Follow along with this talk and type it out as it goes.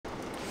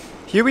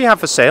Here we have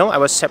for sale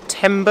our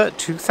September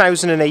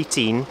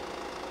 2018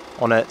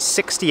 on a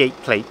 68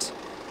 plate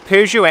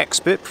Peugeot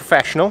Expert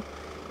Professional.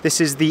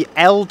 This is the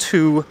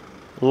L2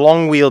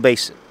 long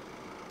wheelbase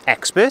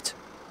Expert.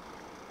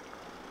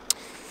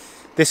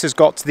 This has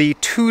got the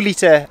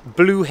 2-litre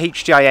blue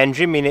HDI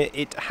engine, meaning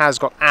it has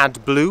got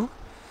AdBlue,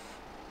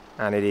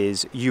 and it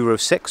is Euro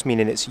 6,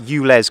 meaning it's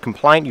ULEZ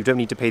compliant. You don't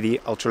need to pay the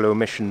ultra low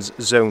emissions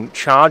zone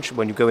charge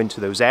when you go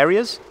into those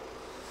areas.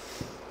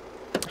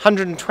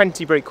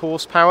 120 brake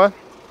horsepower,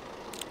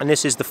 and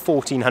this is the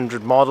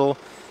 1400 model,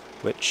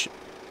 which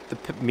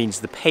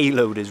means the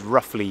payload is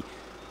roughly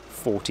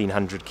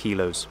 1400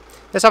 kilos.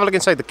 Let's have a look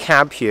inside the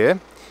cab here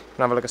and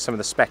have a look at some of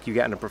the spec you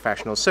get in a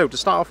professional. So to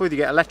start off with, you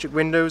get electric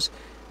windows,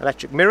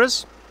 electric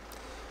mirrors.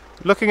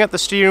 Looking at the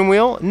steering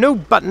wheel, no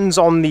buttons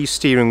on these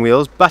steering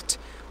wheels, but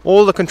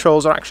all the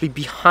controls are actually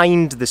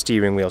behind the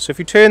steering wheel. So if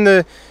you turn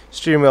the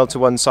steering wheel to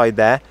one side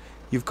there,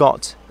 you've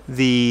got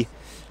the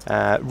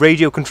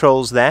radio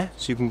controls there,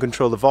 so you can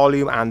control the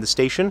volume and the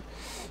station.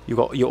 You've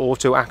got your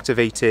auto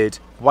activated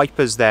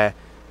wipers there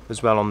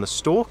as well on the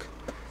stalk.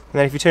 And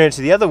then if you turn it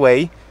to the other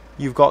way,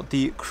 you've got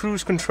the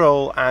cruise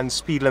control and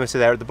speed limiter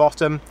there at the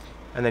bottom,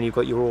 and then you've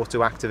got your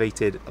auto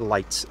activated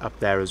lights up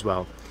there as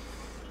well.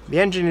 The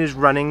engine is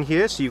running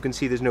here, so you can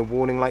see there's no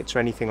warning lights or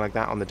anything like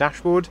that on the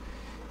dashboard.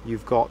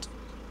 You've got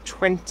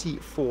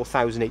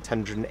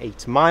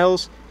 24,808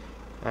 miles,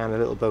 and a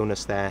little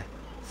bonus there,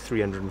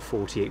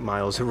 348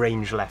 miles of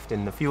range left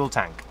in the fuel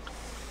tank.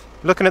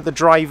 Looking at the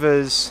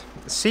driver's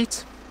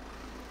seat,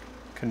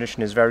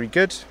 condition is very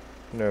good,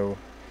 no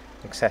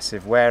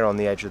excessive wear on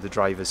the edge of the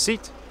driver's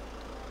seat.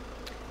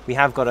 We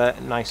have got a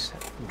nice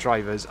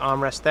driver's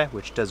armrest there,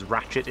 which does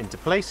ratchet into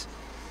place,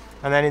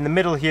 and then in the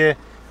middle here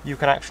you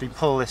can actually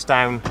pull this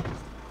down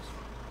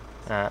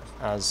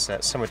as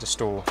somewhere to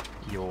store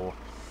your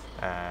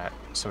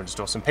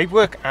some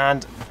paperwork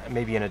and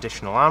maybe an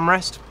additional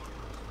armrest.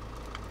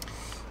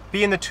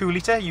 Being the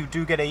 2-litre, you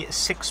do get a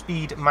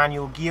 6-speed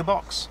manual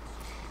gearbox.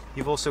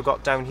 You've also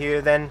got down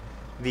here then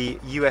the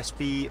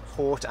USB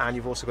port, and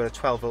you've also got a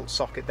 12-volt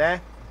socket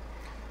there.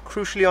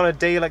 Crucially, on a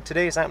day like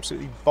today, it's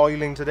absolutely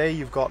boiling today.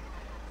 You've got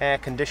air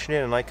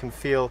conditioning, and I can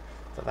feel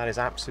that is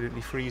absolutely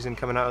freezing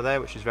coming out of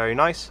there, which is very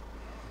nice.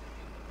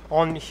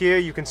 On here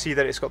you can see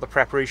that it's got the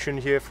preparation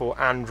here for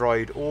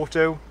Android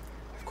Auto,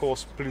 of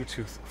course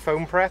Bluetooth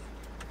phone prep,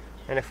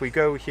 and if we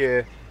go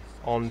here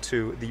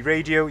onto the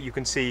radio, you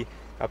can see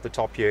up the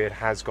top here it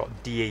has got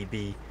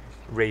DAB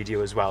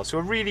radio as well. So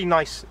a really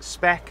nice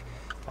spec.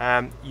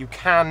 You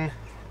can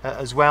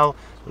as well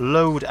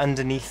load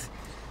underneath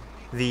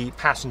the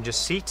passenger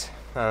seat,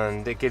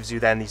 and it gives you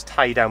then these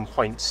tie down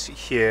points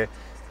here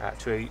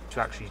to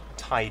actually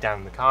tie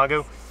down the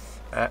cargo.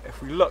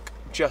 If we look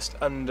just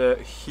under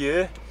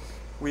here,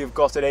 we have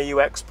got an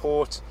AUX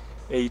port,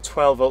 a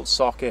 12-volt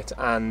socket,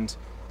 and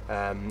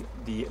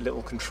the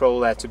little control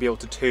there to be able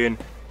to turn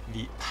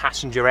the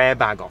passenger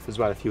airbag off as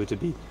well if you were to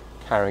be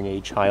carrying a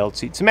child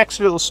seat. Some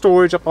extra little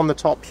storage up on the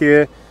top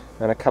here,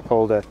 and a cup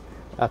holder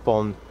up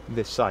on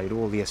this side,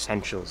 all the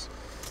essentials.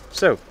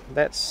 So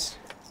let's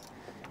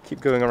keep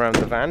going around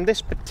the van.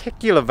 This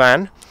particular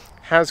van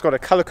has got a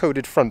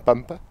colour-coded front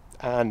bumper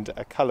and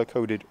a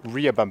colour-coded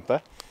rear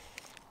bumper,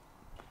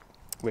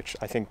 which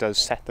I think does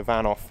set the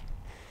van off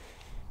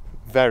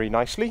very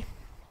nicely.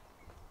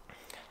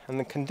 And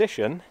the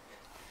condition,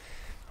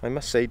 I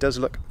must say, does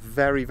look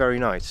very, very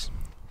nice.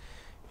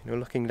 You know,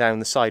 looking down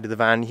the side of the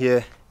van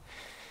here,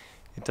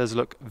 it does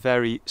look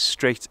very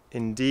straight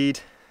indeed.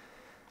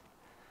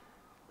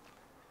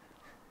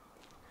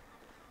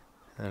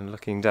 And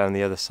looking down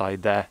the other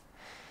side there,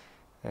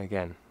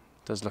 again,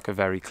 it does look a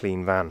very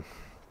clean van.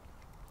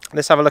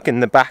 Let's have a look in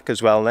the back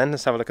as well then.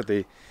 Let's have a look at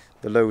the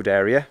load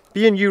area.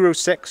 Being Euro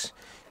 6,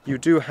 you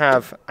do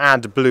have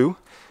AdBlue,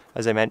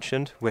 as I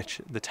mentioned,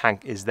 which the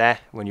tank is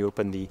there when you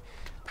open the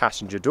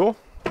passenger door.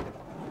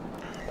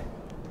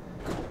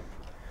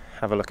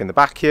 Have a look in the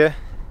back here.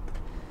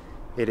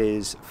 It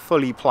is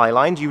fully ply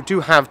lined. You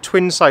do have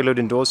twin side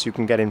loading doors, so you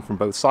can get in from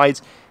both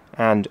sides,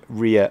 and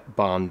rear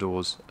barn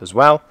doors as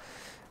well.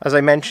 As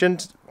I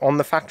mentioned, on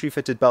the factory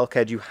fitted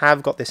bulkhead you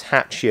have got this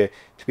hatch here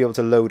to be able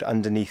to load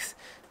underneath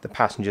the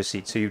passenger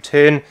seat. So you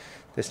turn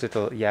this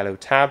little yellow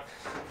tab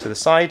to the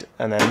side,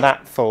 and then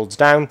that folds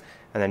down,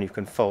 and then you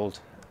can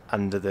fold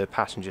under the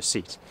passenger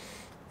seat.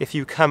 If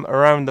you come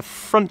around the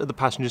front of the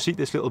passenger seat,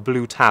 this little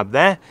blue tab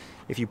there,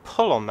 if you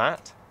pull on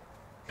that,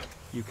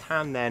 you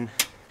can then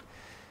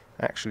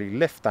actually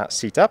lift that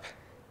seat up,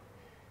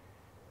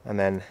 and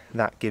then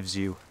that gives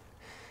you,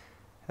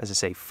 as I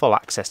say, full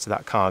access to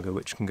that cargo,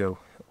 which can go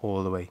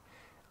all the way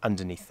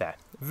underneath there.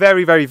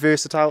 Very, very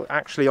versatile,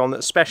 actually,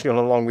 especially on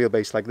a long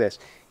wheelbase like this.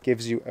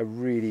 Gives you a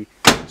really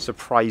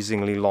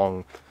surprisingly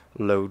long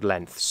load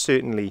length.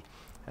 Certainly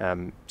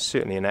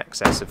in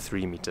excess of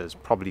 3 meters,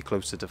 probably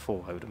closer to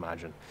 4, I would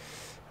imagine.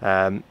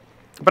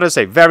 But as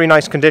I say, very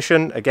nice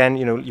condition. Again,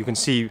 you know, you can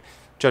see,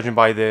 judging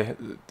by the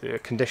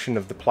condition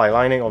of the ply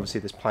lining, obviously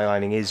this ply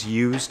lining is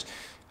used,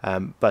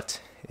 but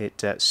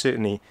it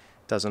certainly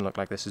doesn't look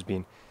like this has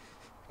been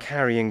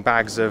carrying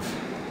bags of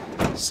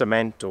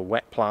cement or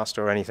wet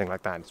plaster or anything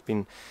like that. It's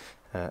been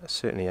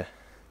certainly a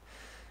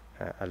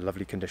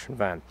lovely condition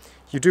van.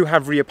 You do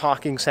have rear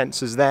parking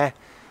sensors there,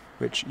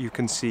 which you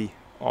can see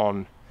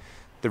on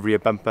the rear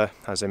bumper,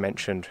 as I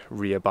mentioned,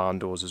 rear barn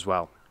doors as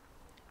well.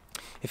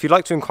 If you'd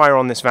like to inquire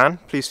on this van,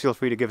 please feel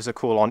free to give us a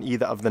call on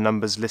either of the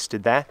numbers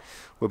listed there.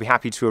 We'll be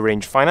happy to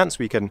arrange finance.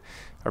 We can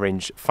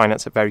arrange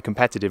finance at very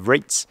competitive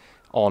rates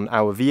on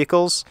our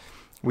vehicles.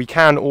 We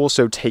can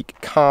also take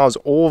cars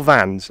or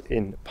vans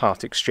in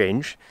part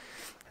exchange.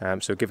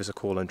 So give us a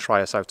call and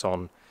try us out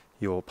on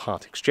your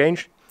part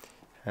exchange.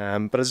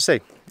 But as I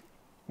say,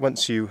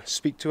 once you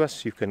speak to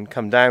us, you can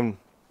come down,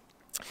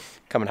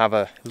 come and have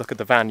a look at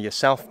the van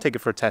yourself, take it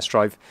for a test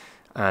drive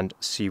and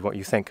see what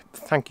you think.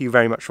 Thank you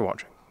very much for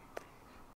watching.